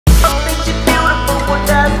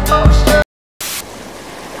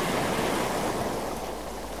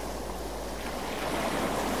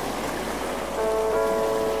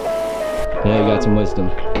you got some wisdom.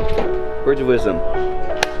 Words of wisdom.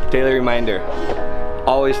 Daily reminder.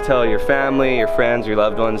 Always tell your family, your friends, your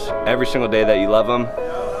loved ones every single day that you love them.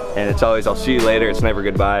 And it's always, I'll see you later, it's never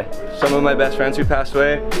goodbye. Some of my best friends who passed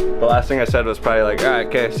away, the last thing I said was probably like, all right,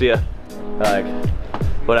 okay, see ya. Like,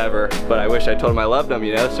 whatever. But I wish I told them I loved them,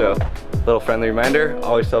 you know? So, little friendly reminder,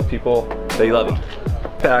 always tell people that you love them.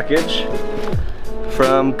 Package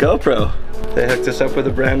from GoPro. They hooked us up with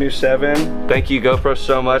a brand new 7. Thank you, GoPro,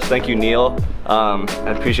 so much. Thank you, Neil.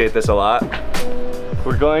 I appreciate this a lot.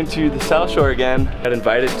 We're going to the South Shore again. I got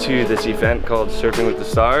invited to this event called Surfing with the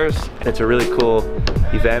Stars. It's a really cool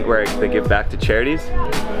event where they give back to charities.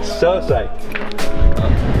 So psyched.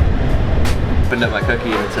 Opened up my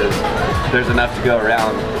cookie and it says, there's enough to go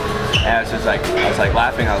around. And I was just like, I was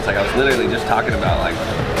laughing. I was literally just talking about like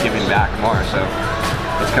giving back more. So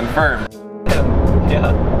it's confirmed.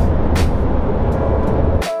 Yeah.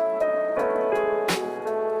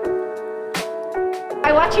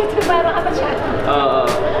 I watch YouTube, but I don't have a channel.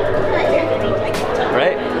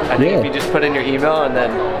 Right? I think if you just put in your email and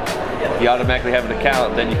then you automatically have an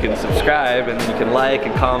account, then you can subscribe and you can like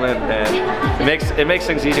and comment, and it makes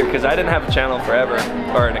things easier because I didn't have a channel forever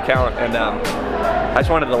or an account, and I just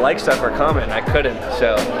wanted to like stuff or comment and I couldn't.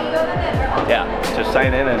 So yeah, just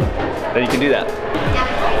sign in and then you can do that.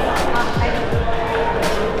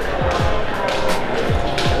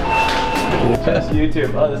 Just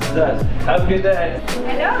YouTube. Oh, this is us. Have a good day.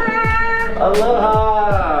 Aloha!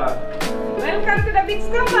 Aloha! Welcome to the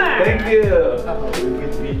Beachcomber! Thank you!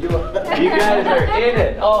 You guys are in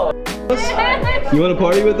it! Oh! You want to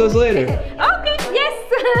party with us later? Okay, yes!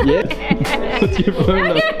 Yeah? What's your phone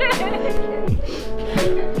number?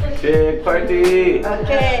 Big party!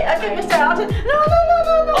 Okay, Mr. Alton. No!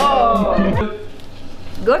 Oh!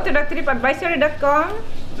 Go to thetripadvisory.com,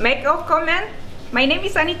 make a comment. My name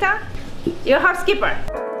is Anita, your housekeeper.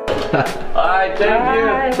 Alright, thank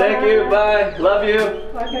you! Thank you, bye! Love you!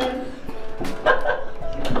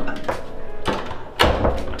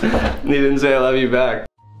 He didn't say I love you back.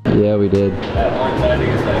 Yeah, we did. That more exciting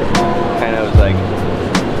is like, kind of was like.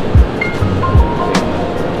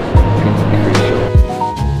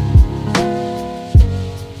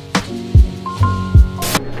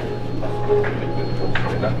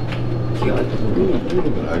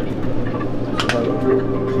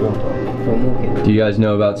 Do you guys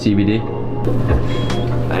know about CBD?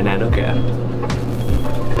 I don't care.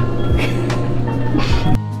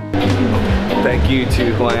 Thank you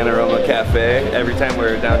to Hawaiian Aroma Cafe. Every time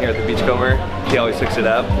we're down here at the Beachcomber, he always hooks it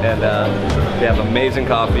up, and they have amazing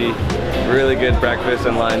coffee, really good breakfast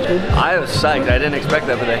and lunch. I was psyched. I didn't expect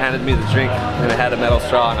that, but they handed me the drink and it had a metal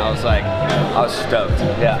straw, and I was stoked.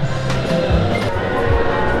 Yeah.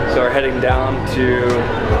 So we're heading down to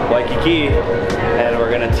Waikiki, and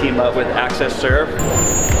we're gonna team up with AccesSurf.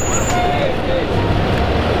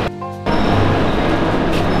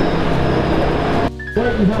 What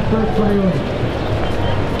is our first priority?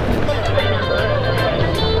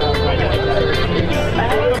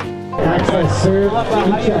 AccesSurf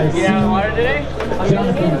HIC. Yeah, water today?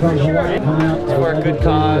 Jonathan from Hawaii coming out For a good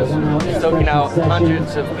cause, stoking out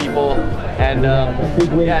hundreds of people, and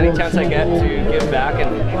yeah, any chance I get to give back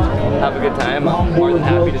and have a good time, I'm more than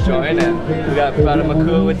happy to join. And we got Brother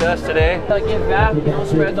Makua with us today. Give back,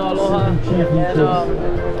 spread the aloha, and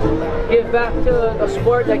give back to the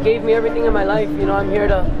sport that gave me everything in my life. You know, I'm here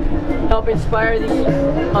to help inspire these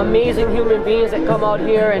amazing human beings that come out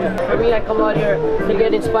here, and for me, I come out here to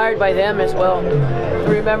get inspired by them as well. To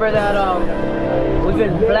remember that we've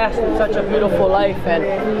been blessed with such a beautiful life, and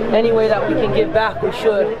any way that we can give back, we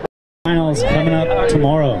should. Finals coming up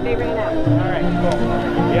tomorrow. Yeah,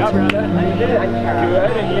 brother. How you doing?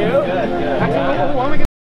 Good, and you? Good.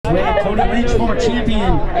 Tony Lynch, former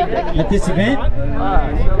champion at this event.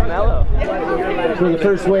 For the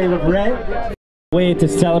first wave of red. Way to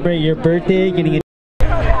celebrate your birthday, getting it. We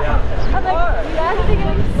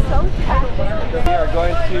are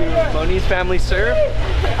going to Moni's Family Surf.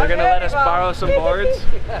 They're going to let us borrow some boards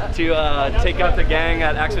to take out the gang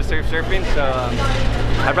at AccesSurf Surfing. So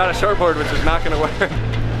I brought a shortboard, which is not going to work.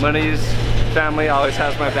 Moni's family always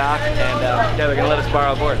has my back, and yeah, they're going to let us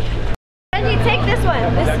borrow a board. And you take this one.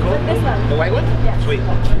 Is that cool? This one. The white one? Yeah. Sweet.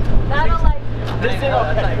 That'll like. This is all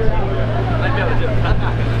like. Might be able to do it.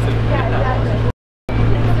 Yeah.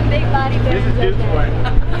 Big body. This is dude's sport.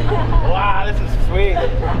 Wow, this is sweet.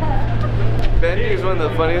 Benji is one of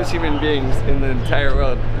the funniest human beings in the entire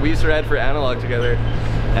world. We used to ride for Analog together,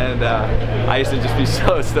 and I used to just be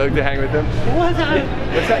so stoked to hang with him. What's that?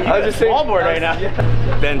 I was just saying, all board right now.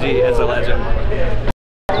 Benji is a legend.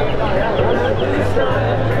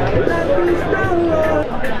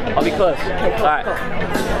 I'll be close. All right.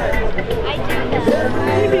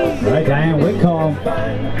 All right, Diane Whitcomb.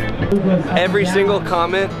 Every single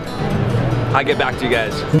comment, I get back to you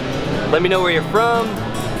guys. Let me know where you're from.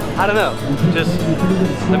 I don't know. Just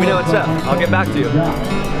let me know what's up. I'll get back to you.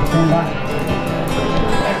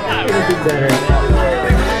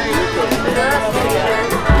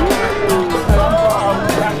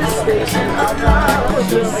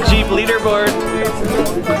 Jeep leaderboard.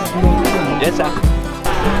 Yes, sir.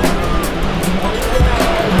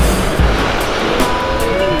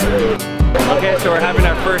 Okay, so we're having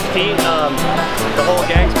our first heat. The whole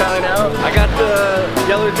gang's piling out. I got the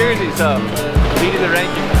yellow jersey, so leading the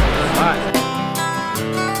ranking. All right.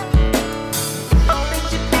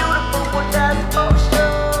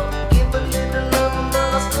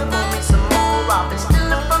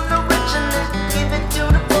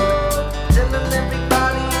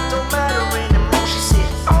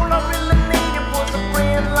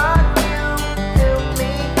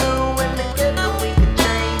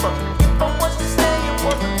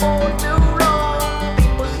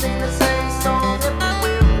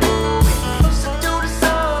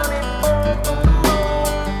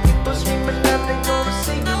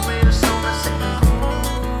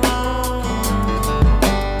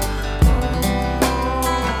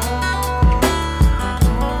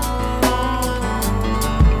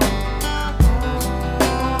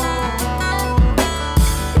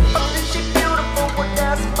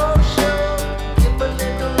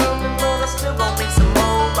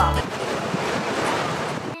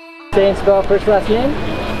 Say spell first last name?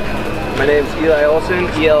 My name's Eli Olson,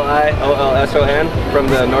 E-L-I-O-L-S-O-N, from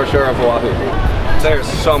the North Shore of Oahu. There's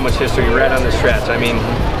so much history right on this stretch. I mean,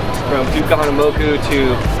 from Kukahanamoku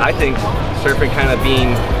to, I think, surfing kind of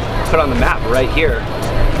being put on the map right here.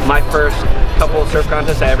 My first couple of surf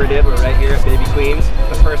contests I ever did were right here at Baby Queens.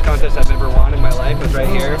 The first contest I've ever won in my life was right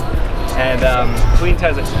here. And Queens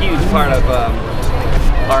has a huge part of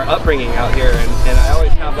our upbringing out here, and I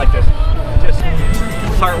always have like this just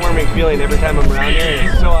heartwarming feeling every time I'm around here. And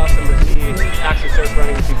it's so awesome to see AccesSurf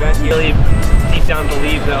running this event. You really deep down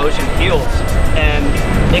believe the ocean heals, and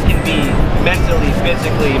it can be mentally,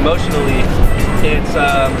 physically, emotionally.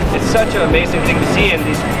 It's such an amazing thing to see, and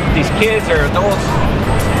these kids or adults,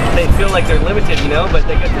 they feel like they're limited, you know, but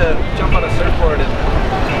they get to jump on a surfboard and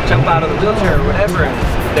jump out of the wheelchair or whatever, and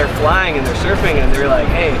they're flying and they're surfing, and they're like,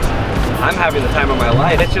 hey, I'm having the time of my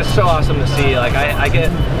life. It's just so awesome to see. Like I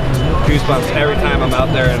get goosebumps every time I'm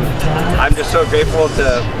out there, and I'm just so grateful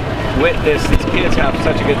to witness these kids have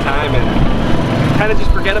such a good time and kind of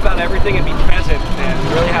just forget about everything and be present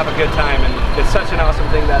and really have a good time. And it's such an awesome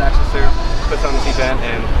thing that AccesSurf puts on this event,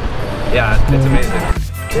 and yeah, it's amazing.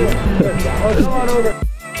 Come on over.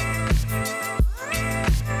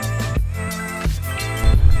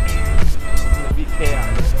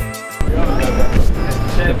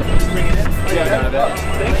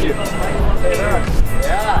 Thank you.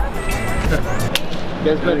 Yeah. You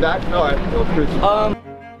guys been back? No, I don't cruise.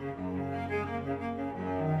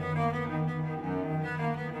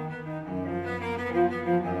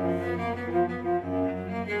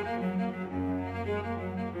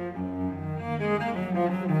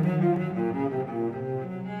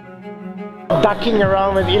 Ducking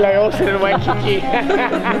around with Eli Olson in Waikiki.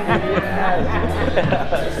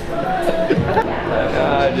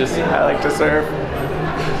 I like to surf.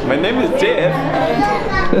 My name is Dave.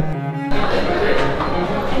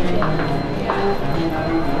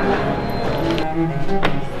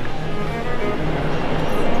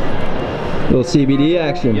 Little CBD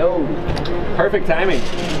action. Yo, perfect timing.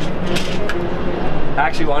 I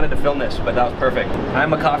actually wanted to film this, but that was perfect.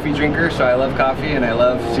 I'm a coffee drinker, so I love coffee and I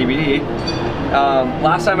love CBD.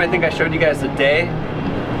 Last time I think I showed you guys the day,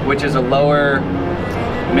 which is a lower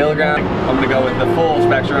milligram. I'm gonna go with the full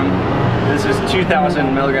spectrum. This is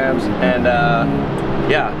 2,000 milligrams, and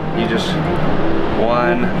yeah, you just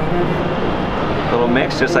one little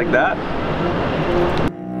mix just like that.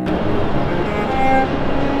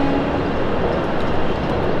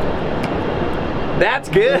 That's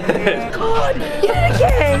good. God, yet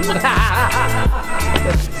again.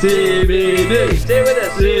 CBD. Stay with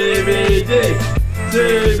us. CBD.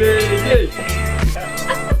 CBD.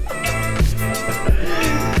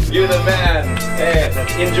 You're the man. Hey,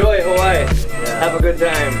 enjoy Hawaii. Yeah. Have a good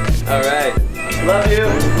time. All right. Love you.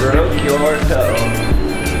 Broke your toe.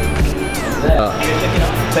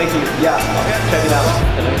 Thank you. Yeah. Check it out.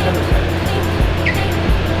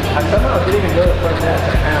 I somehow didn't even go to the front desk.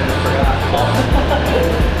 I kind of just forgot.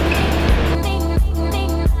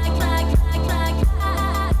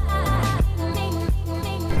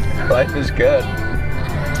 Life is good.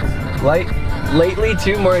 Lately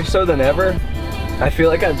too, more so than ever, I feel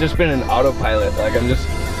like I've just been an autopilot. Like I'm just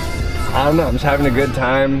I don't know, I'm just having a good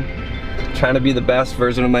time, trying to be the best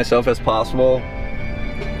version of myself as possible,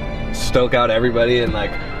 stoke out everybody, and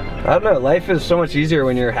like, I don't know, life is so much easier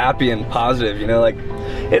when you're happy and positive, you know, like,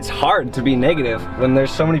 it's hard to be negative. When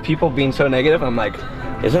there's so many people being so negative, I'm like,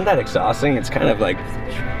 isn't that exhausting? It's kind of like,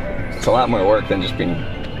 it's a lot more work than just being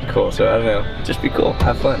cool, so I don't know, just be cool,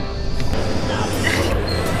 have fun.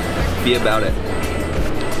 Be about it.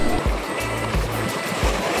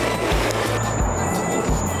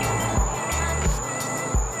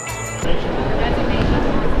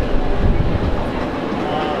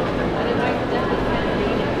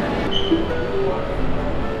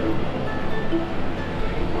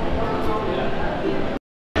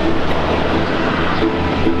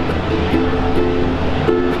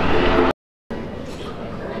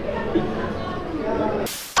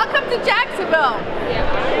 Welcome to Jacksonville.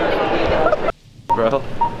 Bro.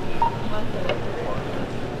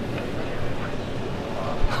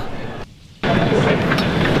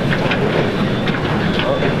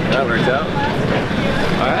 Oh, that worked out.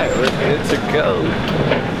 Alright, we're good to go.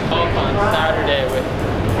 Off on Saturday with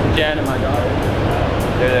Jen and my daughter.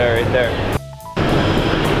 They're there, right there.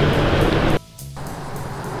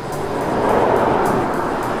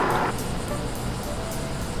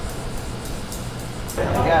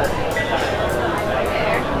 Got it.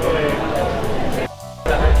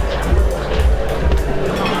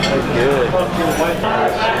 Good.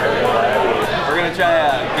 We're gonna try a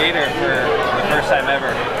gator for the first time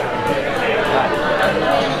ever.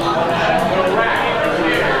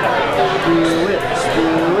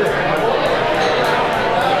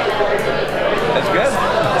 That's good.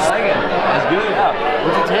 I like it. That's good. Yeah.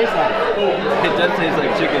 What's it taste like? It does taste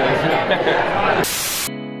like chicken.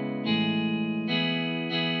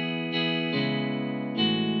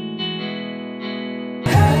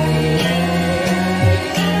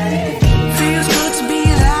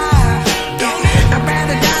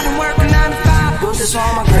 This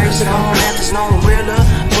on my grace at home, at this no umbrella.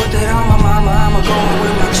 Put that on my mama, I'ma go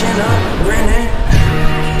with my chin up, grinning.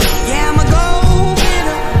 Yeah, I'ma go get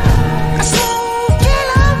her. I soon kill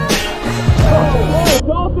her. Oh,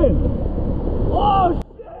 dolphin! Oh,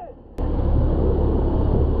 shit!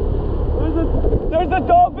 There's a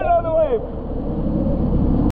dolphin on the wave!